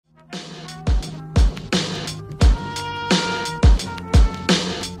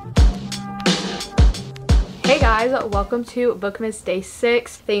guys, welcome to Bookmas Day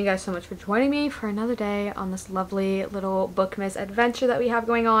 6. Thank you guys so much for joining me for another day on this lovely little Bookmas adventure that we have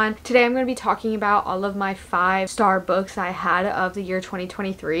going on. Today I'm going to be talking about all of my 5-star books I had of the year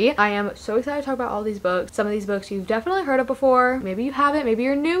 2023. I am so excited to talk about all these books. Some of these books you've definitely heard of before, maybe you haven't, maybe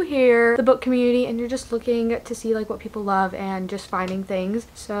you're new here, the book community, and you're just looking to see like what people love and just finding things.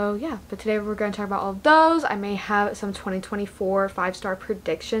 So yeah, but today we're going to talk about all of those. I may have some 2024 5-star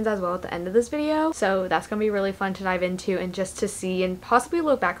predictions as well at the end of this video, so that's gonna be really fun to dive into and just to see and possibly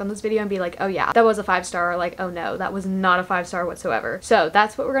look back on this video and be like, oh yeah, that was a 5-star, or like, oh no, that was not a 5-star whatsoever. So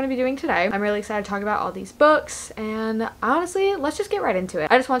that's what we're going to be doing today. I'm really excited to talk about all these books, and honestly, let's just get right into it.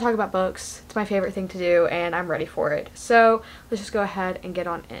 I just want to talk about books. It's my favorite thing to do and I'm ready for it. So let's just go ahead and get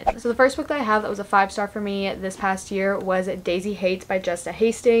on in. So the first book that I have that was a 5-star for me this past year was Daisy Hates by Jessa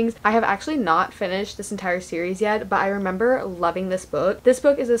Hastings. I have actually not finished this entire series yet, but I remember loving this book. This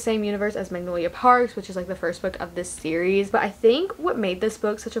book is the same universe as Magnolia Parks, which is like the first book of this series, but I think what made this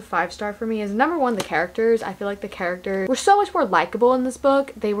book such a 5-star for me is number one, the characters. I feel like the characters were so much more likable in this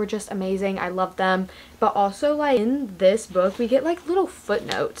book. They were just amazing. I loved them. But also, like, in this book we get like little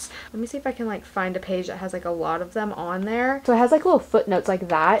footnotes. Let me see if I can like find a page that has like a lot of them on there. So it has like little footnotes like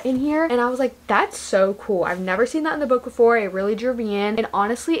that in here, and I was like, that's so cool. I've never seen that in the book before. It really drew me in, and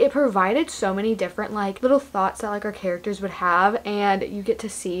honestly it provided so many different like little thoughts that like our characters would have, and you get to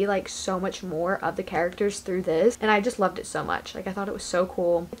see like so much more of the characters through this, and I just loved it so much. Like, I thought it was so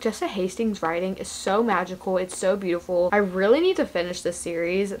cool. Jessa Hastings' writing is so magical. It's so beautiful. I really need to finish this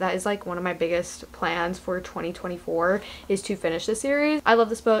series. That is like one of my biggest plans for 2024 is to finish this series. I love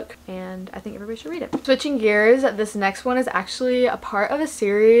this book and I think everybody should read it. Switching gears, this next one is actually a part of a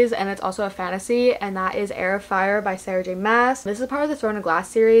series and it's also a fantasy, and that is Heir of Fire by Sarah J. Maas. This is part of the Throne of Glass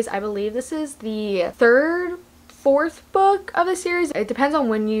series. I believe this is the fourth book of the series. It depends on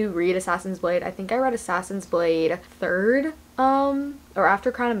when you read Assassin's Blade. I think I read Assassin's Blade third or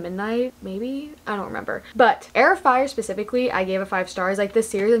after Crown of Midnight, maybe? I don't remember. But Heir of Fire specifically, I gave a 5 stars. Like, this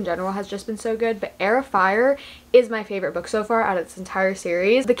series in general has just been so good, but Heir of Fire is my favorite book so far out of this entire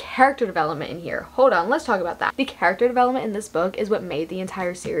series. The character development in here, hold on, let's talk about that. The character development in this book is what made the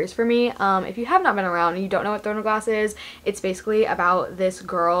entire series for me. If you have not been around and you don't know what Throne of Glass is, it's basically about this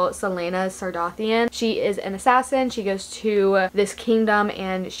girl, Selena Sardathian. She is an assassin. She goes to this kingdom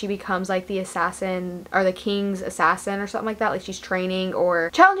and she becomes like the assassin, or the king's assassin or something like that. Like, she's training or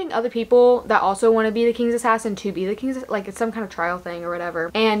challenging other people that also want to be the king's assassin to be the king's, like, it's some kind of trial thing or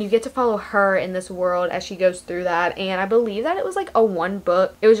whatever, and you get to follow her in this world as she goes through that. And I believe that it was like a one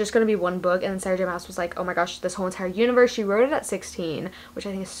book, it was just going to be one book, and then Sarah J. Maas was like, oh my gosh, this whole entire universe. She wrote it at 16, which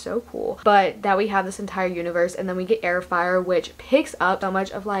I think is so cool, but that we have this entire universe. And then we get Heir of Fire, which picks up so much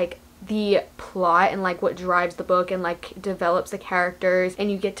of like the plot and like what drives the book and like develops the characters,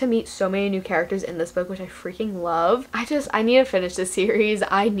 and you get to meet so many new characters in this book, which I freaking love. I need to finish this series.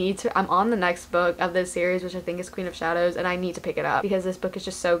 I'm on the next book of this series, which I think is Queen of Shadows, and I need to pick it up because this book is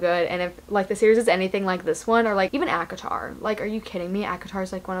just so good. And if like the series is anything like this one, or like even ACOTAR, like, are you kidding me? ACOTAR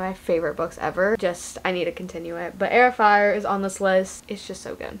is like one of my favorite books ever. Just, I need to continue it. But Heir of Fire is on this list. It's just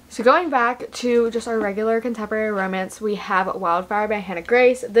so good. So going back to just our regular contemporary romance, we have Wildfire by Hannah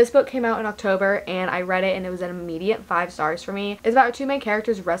Grace. This book came out in October and I read it and it was an immediate 5 stars for me. It's about 2 main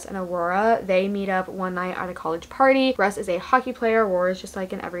characters, Russ and Aurora. They meet up one night at a college party. Russ is a hockey player. Aurora is just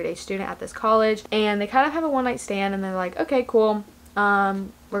like an everyday student at this college, and they kind of have a one-night stand, and they're like, okay, cool,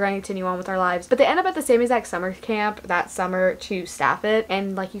 we're going to continue on with our lives. But they end up at the same exact summer camp that summer to staff it,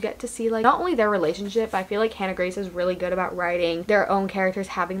 and like you get to see like not only their relationship, but I feel like Hannah Grace is really good about writing their own characters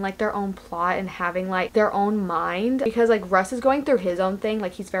having like their own plot and having like their own mind, because like Russ is going through his own thing.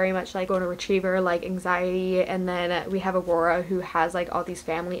 Like, he's very much like golden retriever, like anxiety, and then we have Aurora who has like all these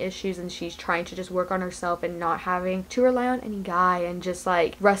family issues, and she's trying to just work on herself and not having to rely on any guy. And just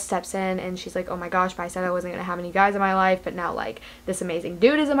like Russ steps in and she's like, oh my gosh, but I said I wasn't gonna have any guys in my life, but now like this amazing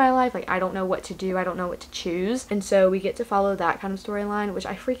dude is in my life. Like, I don't know what to do. I don't know what to choose. And so we get to follow that kind of storyline, which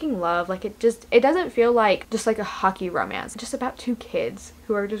I freaking love. Like, it doesn't feel like just like a hockey romance. It's just about 2 kids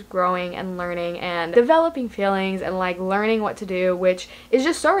who are just growing and learning and developing feelings and like learning what to do, which is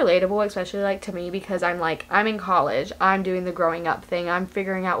just so relatable, especially like to me, because I'm in college, I'm doing the growing up thing, I'm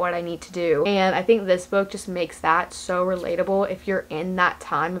figuring out what I need to do. And I think this book just makes that so relatable if you're in that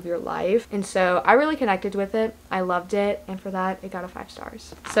time of your life. And so I really connected with it. I loved it, and for that it got a 5 stars.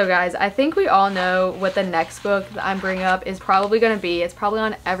 So guys, I think we all know what the next book that I'm bringing up is probably going to be. It's probably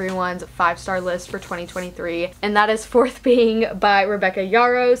on everyone's 5-star list for 2023, and that is Fourth Being by Rebecca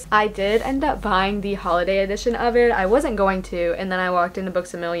Yarros. I did end up buying the holiday edition of it. I wasn't going to, and then I walked into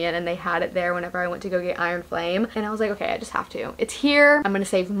Books A Million and they had it there whenever I went to go get Iron Flame, and I was like, okay, I just have to. It's here. I'm going to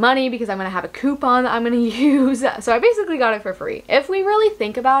save money because I'm going to have a coupon that I'm going to use. So I basically got it for free. If we really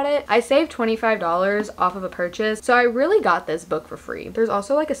think about it, I saved $25 off of a purchase, so I really got this book for free. There's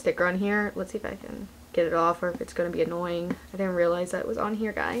also like a sticker on here. Let's see if I can get it off or if it's going to be annoying. I didn't realize that it was on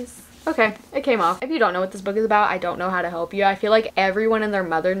here, guys. Okay, it came off. If you don't know what this book is about, I don't know how to help you. I feel like everyone and their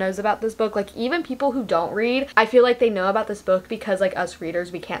mother knows about this book. Like, even people who don't read, I feel like they know about this book because, like, us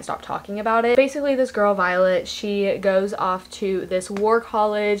readers, we can't stop talking about it. Basically, this girl, Violet, she goes off to this war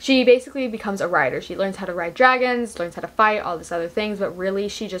college. She basically becomes a rider. She learns how to ride dragons, learns how to fight, all this other things, but really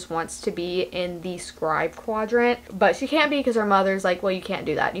she just wants to be in the scribe quadrant. But she can't be because her mother's like, well, you can't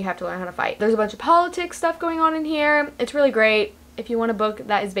do that. You have to learn how to fight. There's a bunch of politics stuff going on in here. It's really great. If you want a book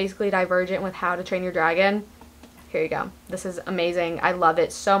that is basically divergent with How to Train Your Dragon, here you go. This is amazing. I love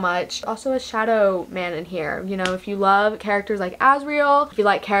it so much. Also a shadow man in here. You know, if you love characters like Asriel, if you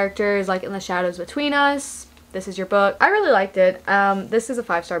like characters like In the Shadows Between Us, this is your book. I really liked it. This is a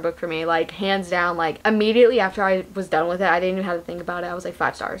 5-star book for me, like hands down. Like immediately after I was done with it, I didn't even have to think about it. I was like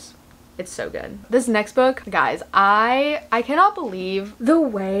 5 stars. It's so good. This next book, guys, I cannot believe the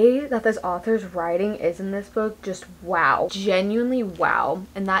way that this author's writing is in this book. Just wow. Genuinely wow.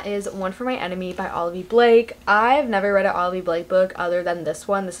 And that is One for My Enemy by Olivia Blake. I've never read an Olivia Blake book other than this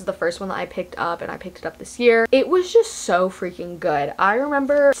one. This is the first one that I picked up, and I picked it up this year. It was just so freaking good. I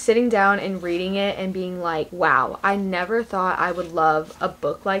remember sitting down and reading it and being like, wow, I never thought I would love a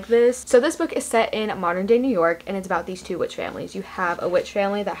book like this. So this book is set in modern day New York, and it's about these 2 witch families. You have a witch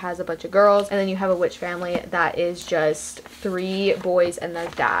family that has a bunch of girls, and then you have a witch family that is just 3 boys and their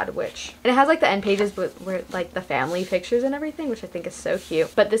dad, which, and it has like the end pages where like the family pictures and everything, which I think is so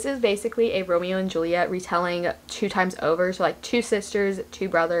cute. But this is basically a Romeo and Juliet retelling 2 times over. So like 2 sisters, 2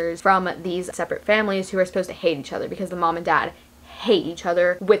 brothers from these separate families who are supposed to hate each other because the mom and dad hate each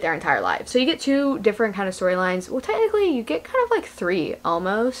other with their entire lives. So you get 2 different kind of storylines. Well, technically you get kind of like 3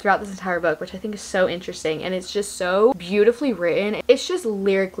 almost throughout this entire book, which I think is so interesting, and it's just so beautifully written. It's just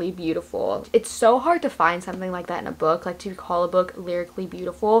lyrically beautiful. It's so hard to find something like that in a book, like to call a book lyrically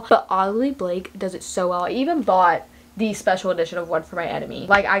beautiful, but Olivia Blake does it so well. I even bought the special edition of One for My Enemy.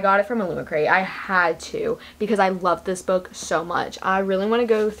 Like, I got it from Illumicrate. I had to because I love this book so much. I really want to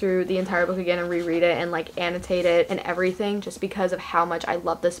go through the entire book again and reread it and like annotate it and everything just because of how much I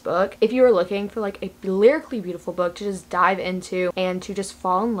love this book. If you are looking for like a lyrically beautiful book to just dive into and to just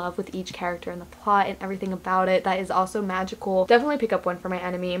fall in love with each character and the plot and everything about it that is also magical, definitely pick up One for My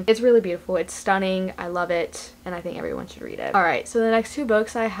Enemy. It's really beautiful. It's stunning. I love it, and I think everyone should read it. Alright, so the next 2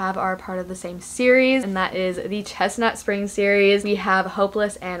 books I have are part of the same series, and that is the Chestnut Spring series. We have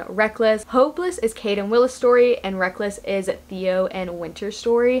Hopeless and Reckless. Hopeless is Kate and Willa's story, and Reckless is Theo and Winter's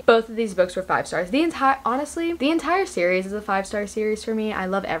story. Both of these books were 5 stars. Honestly, the entire series is a 5-star series for me. I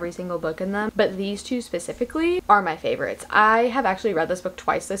love every single book in them, but these 2 specifically are my favorites. I have actually read this book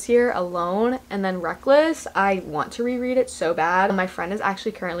twice this year alone, and then Reckless, I want to reread it so bad. My friend is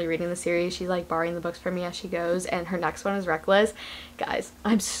actually currently reading the series. She's like borrowing the books from me as she goes, and her next one is Reckless. Guys,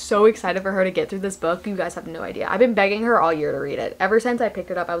 I'm so excited for her to get through this book. You guys have no idea. I've been begging her all year to read it. Ever since I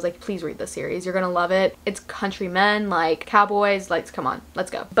picked it up, I was like, please read this series. You're gonna love it. It's countrymen, like cowboys, like come on, let's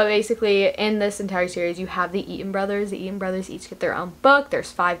go. But basically, in this entire series, you have the Eaton brothers. The Eaton brothers each get their own book.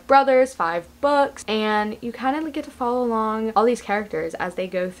 There's 5 brothers, 5 books, and you kind of get to follow along all these characters as they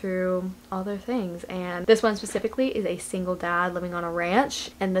go through all their things. And this one specifically is a single dad living on a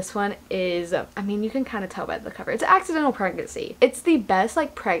ranch, and this one is, I mean, you can kind of tell by the cover. It's an accidental pregnancy. It's the best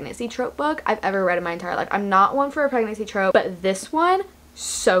like pregnancy trope book I've ever read in my entire life. I'm not one for a pregnancy trope, but this one,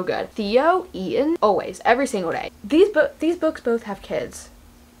 so good. Theo, Eaton, always, every single day. These books both have kids.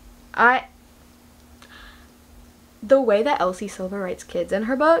 The way that Elsie Silver writes kids in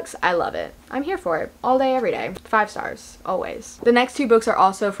her books, I love it. I'm here for it. All day, every day. 5 stars. Always. The next 2 books are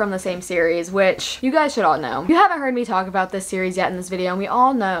also from the same series, which you guys should all know. You haven't heard me talk about this series yet in this video, and we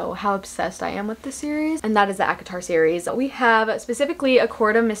all know how obsessed I am with this series, and that is the ACOTAR series. We have specifically A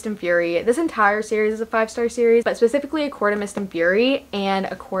Court of Mist and Fury. This entire series is a 5-star series, but specifically A Court of Mist and Fury and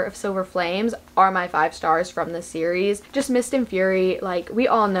A Court of Silver Flames are my 5 stars from this series. Just Mist and Fury, like we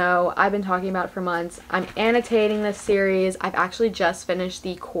all know, I've been talking about it for months. I'm annotating this series. I've actually just finished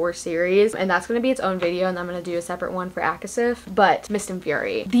the core series, and that's going to be its own video, and I'm going to do a separate one for Akasif. But Mist and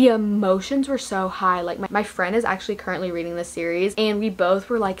Fury, the emotions were so high. Like my friend is actually currently reading this series, and we both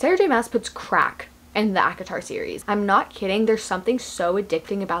were like, Sarah J Maas puts crack and the ACOTAR series. I'm not kidding. There's something so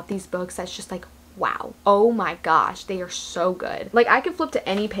addicting about these books that's just like, wow, oh my gosh, they are so good. Like, I could flip to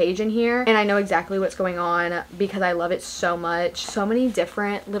any page in here and I know exactly what's going on because I love it so much. So many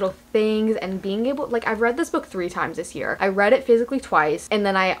different little things, and being able, like, I've read this book 3 times this year. I read it physically twice and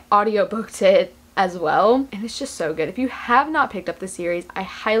then I audiobooked it as well, and it's just so good. If you have not picked up the series, I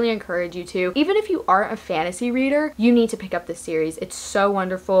highly encourage you to. Even if you aren't a fantasy reader, you need to pick up this series. It's so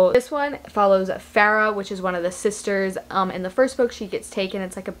wonderful. This one follows Farah, which is one of the sisters. In the first book, she gets taken.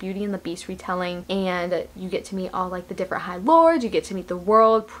 It's like a Beauty and the Beast retelling, and you get to meet all like the different High Lords. You get to meet the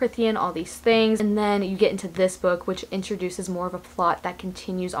world, Prithian, all these things, and then you get into this book, which introduces more of a plot that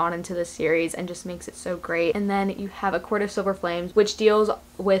continues on into the series and just makes it so great. And then you have A Court of Silver Flames, which deals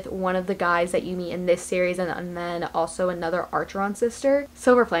with one of the guys that you meet in this series, and then also another Archeron sister.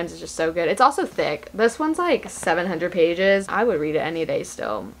 Silver Flames is just so good. It's also thick. This one's like 700 pages. I would read it any day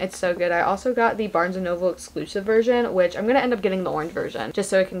still. It's so good. I also got the Barnes & Noble exclusive version, which I'm gonna end up getting the orange version just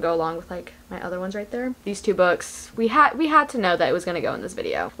so it can go along with like my other ones right there. These 2 books, we had to know that it was gonna go in this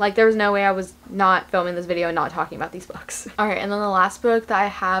video. Like, there was no way I was not filming this video and not talking about these books. Alright, and then the last book that I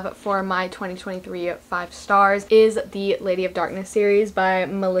have for my 2023 5 stars is the Lady of Darkness series by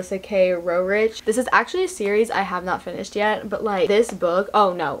Melissa K. Roerich. This is actually a series I have not finished yet, but like this book,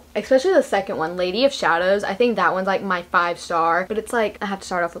 oh no, especially the second one, Lady of Shadows, I think that one's like my 5 star, but it's like I have to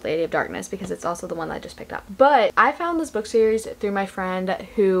start off with Lady of Darkness because it's also the one that I just picked up. But I found this book series through my friend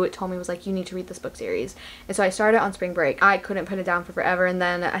who told me, was like, you need to read this book series. And so I started on spring break. I couldn't put it down for forever, and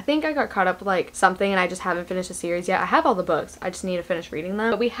then I think I got caught up with like something and I just haven't finished the series yet. I have all the books, I just need to finish reading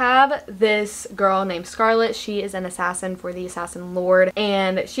them. But we have this girl named Scarlet. She is an assassin for the Assassin Lord,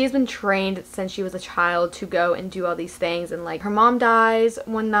 and she's been trained since she was a child to go and do all these things. And like, her mom dies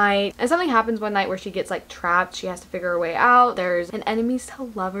one night and something happens one night where she gets like trapped. She has to figure her way out. There's an enemies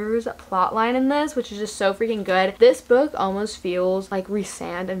to lovers plot line in this, which is just so freaking good. This book almost feels like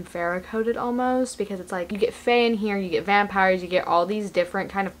Rhysand and Farah coded almost, because it's like you get fae in here, you get vampires, you get all these different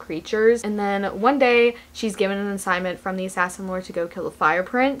kind of creatures. And then one day she's given an assignment from the Assassin Lord to go kill the Fire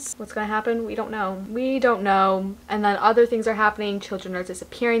Prince. What's gonna happen? We don't know. We don't know. And then other things are happening. Children are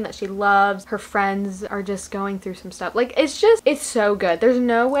disappearing that she loves. Her friends are just going through some stuff. Like, it's so good. There's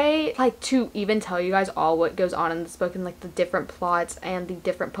no way like to even tell you guys all what goes on in this book and like the different plots and the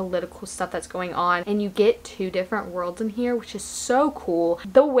different political stuff that's going on. And you get 2 different worlds in here, which is so cool.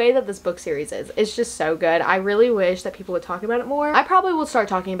 The way that this book series is, it's just so good. I really wish that people would talk about it more. I probably will start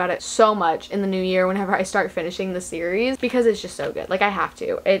talking about it so much in the new year whenever I start finishing the series, because it's just so good. Like, I have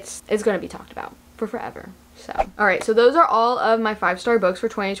to. It's going to be talked about for forever. So, alright, so those are all of my 5-star books for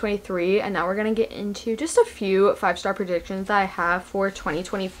 2023, and now we're gonna get into just a few 5-star predictions that I have for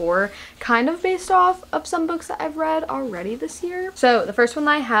 2024, kind of based off of some books that I've read already this year. So the first one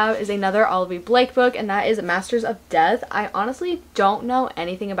that I have is another Olivia Blake book, and that is Masters of Death. I honestly don't know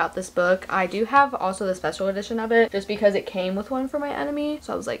anything about this book. I do have also the special edition of it just because it came with one for my enemy,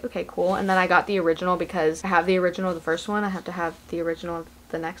 so I was like, okay, cool. And then I got the original because I have the original of the first one. I have to have the original of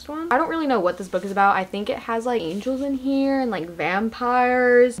the next one. I don't really know what this book is about. I think it has like angels in here and like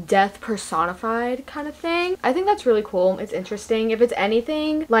vampires, death personified kind of thing. I think that's really cool. It's interesting. If it's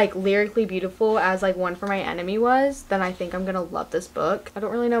anything like lyrically beautiful as like One for My Enemy was, then I think I'm gonna love this book. I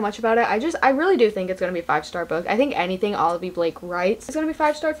don't really know much about it. I really do think it's gonna be a 5-star book. I think anything Olivia Blake writes is gonna be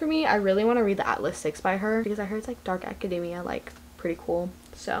 5-star for me. I really want to read the Atlas 6 by her because I heard it's like dark academia, like pretty cool.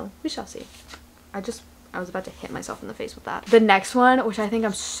 So we shall see. I was about to hit myself in the face with that. The next one, which I think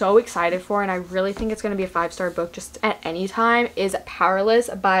I'm so excited for, and I really think it's going to be a 5-star book just at any time, is Powerless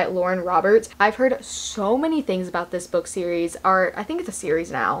by Lauren Roberts. I've heard so many things about this book series, or I think it's a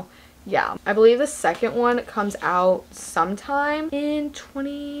series now. Yeah, I believe the second one comes out sometime in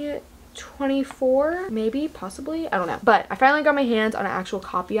 2024, maybe, possibly, I don't know. But I finally got my hands on an actual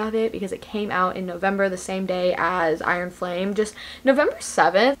copy of it because it came out in November, the same day as Iron Flame, just November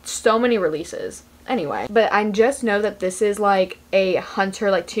 7th. So many releases. Anyway, but I just know that this is like a hunter,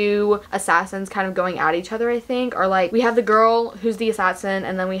 like 2 assassins kind of going at each other, I think. Or like, we have the girl who's the assassin,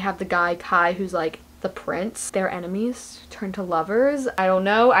 and then we have the guy, Kai, who's like the prince. Their enemies turn to lovers. I don't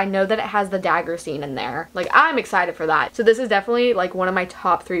know. I know that it has the dagger scene in there. Like, I'm excited for that. So this is definitely like one of my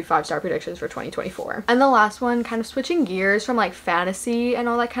top 3 5-star predictions for 2024. And the last one, kind of switching gears from like fantasy and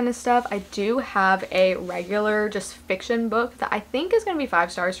all that kind of stuff, I do have a regular just fiction book that I think is going to be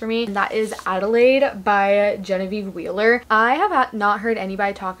 5 stars for me, and that is Adelaide by Genevieve Wheeler. I have not heard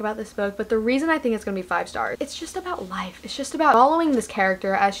anybody talk about this book, but the reason I think it's going to be 5 stars, it's just about life. It's just about following this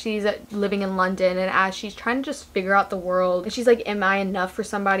character as she's living in London, and as she's trying to just figure out the world. And she's like, am I enough for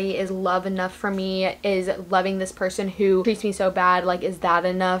somebody? Is love enough for me? Is loving this person who treats me so bad, like, is that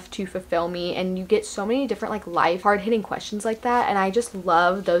enough to fulfill me? And you get so many different like life hard-hitting questions like that, and I just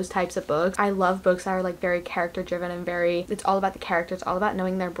love those types of books. I love books that are like very character driven and it's all about the character, it's all about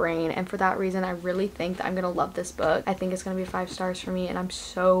knowing their brain, and for that reason I really think that I'm gonna love this book. I think it's gonna be 5 stars for me, and I'm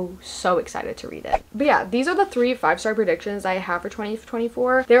so excited to read it. But yeah, these are the 3 5-star predictions I have for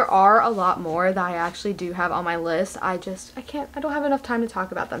 2024. There are a lot more that I actually do have on my list. I don't have enough time to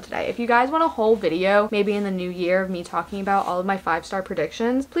talk about them today. If you guys want a whole video maybe in the new year of me talking about all of my 5-star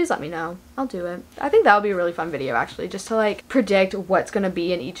predictions, please let me know. I'll do it. I think that would be a really fun video actually, just to like predict what's gonna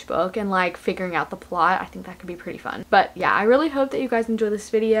be in each book and like figuring out the plot. I think that could be pretty fun. But yeah, I really hope that you guys enjoyed this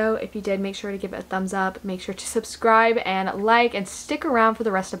video. If you did, make sure to give it a thumbs up, make sure to subscribe and like, and stick around for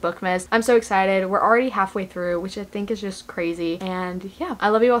the rest of Bookmas. I'm so excited. We're already halfway through, which I think is just crazy. And yeah, I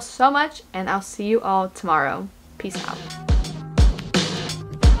love you all so much, and I'll see you all tomorrow. Peace out.